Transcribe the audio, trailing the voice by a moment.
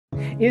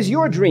Is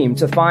your dream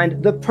to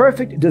find the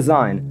perfect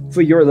design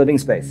for your living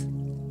space?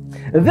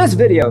 This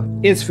video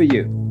is for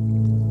you.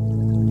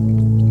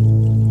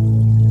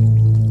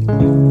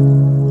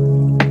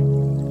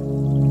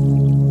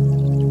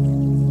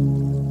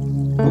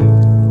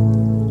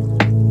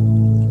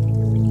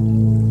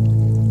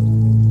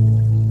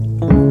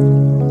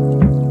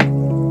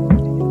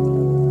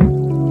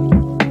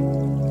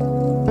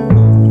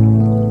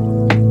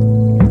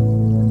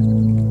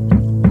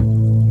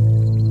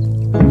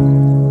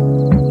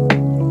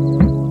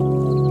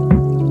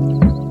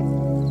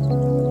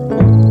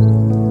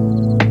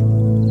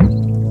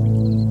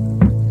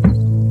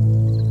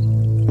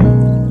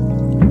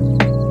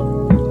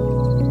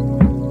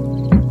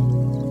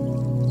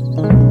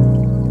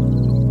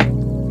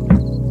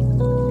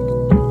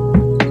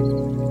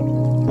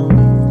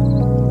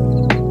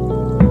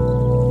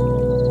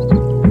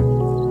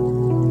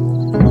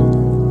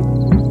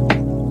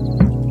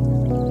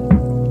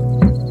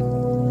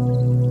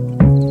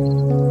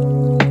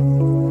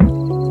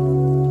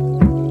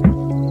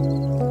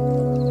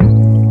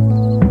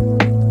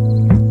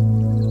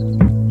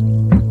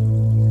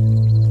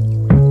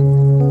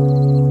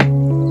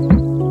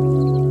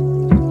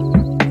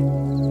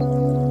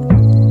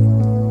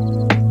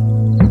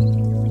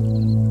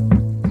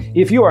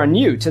 If you are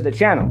new to the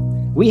channel,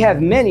 we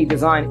have many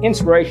design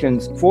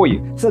inspirations for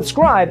you.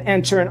 Subscribe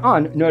and turn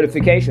on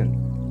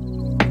notifications.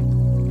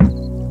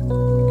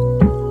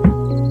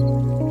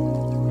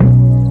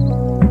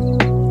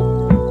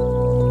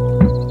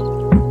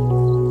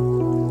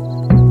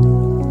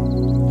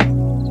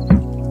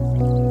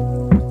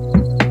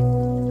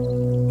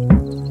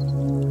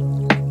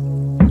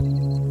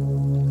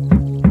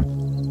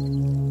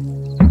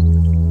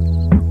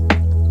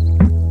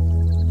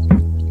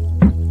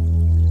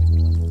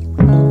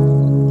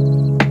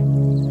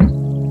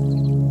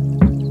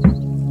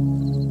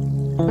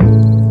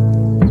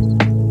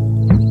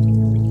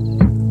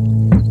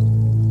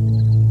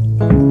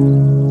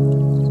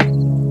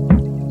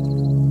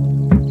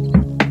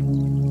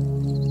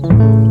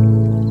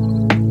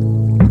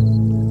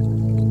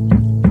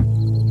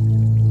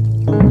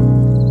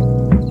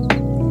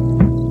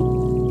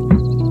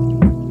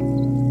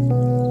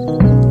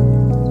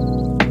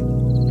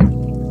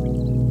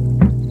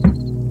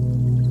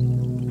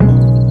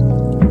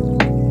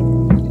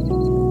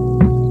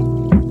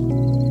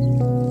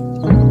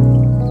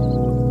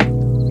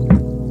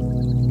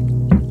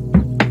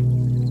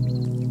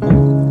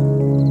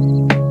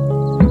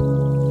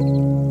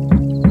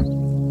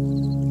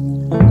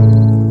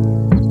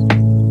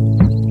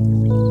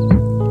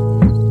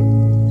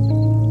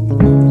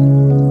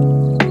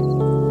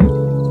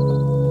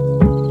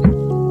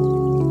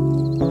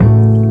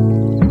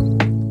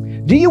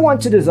 Do you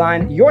want to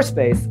design your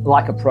space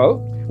like a pro?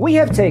 We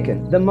have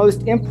taken the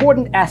most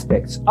important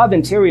aspects of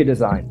interior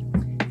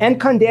design and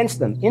condensed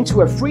them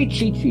into a free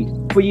cheat sheet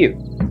for you.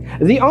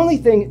 The only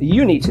thing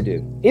you need to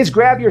do is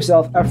grab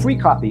yourself a free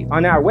copy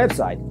on our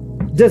website,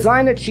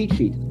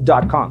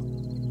 designercheatsheet.com.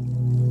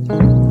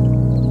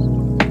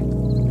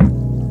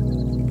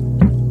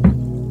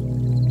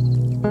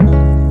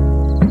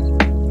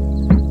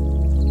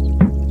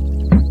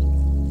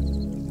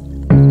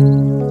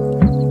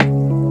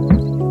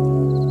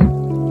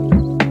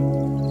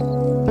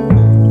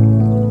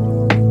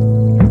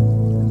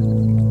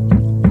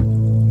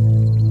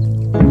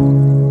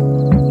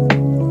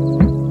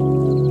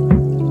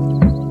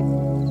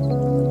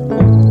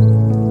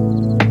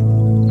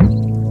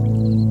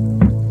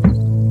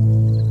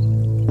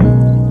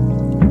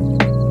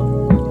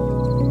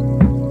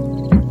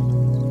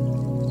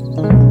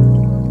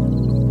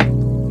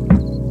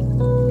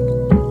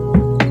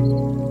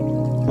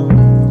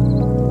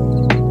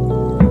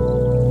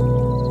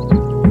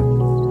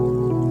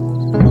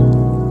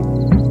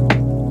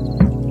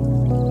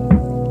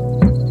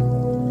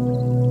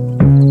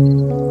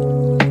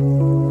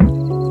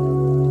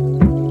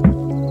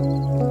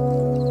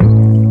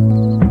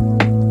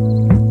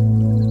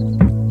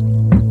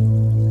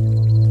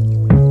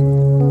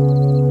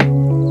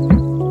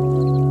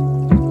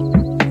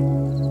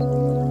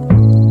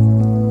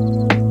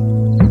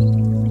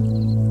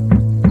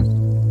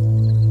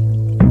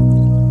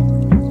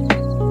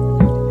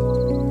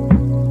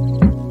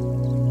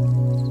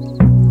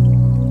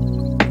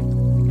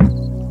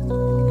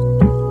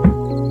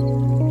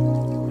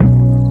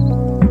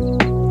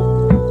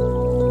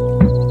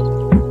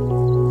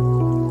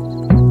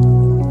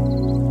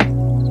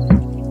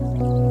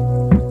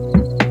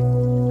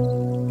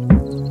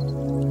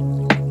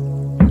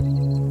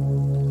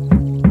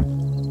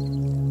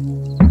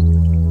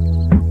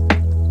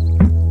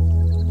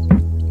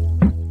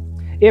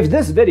 If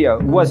this video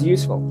was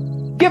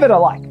useful, give it a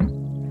like.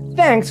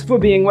 Thanks for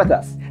being with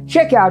us.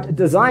 Check out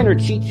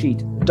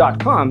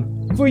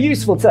designercheatsheet.com for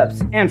useful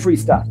tips and free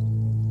stuff.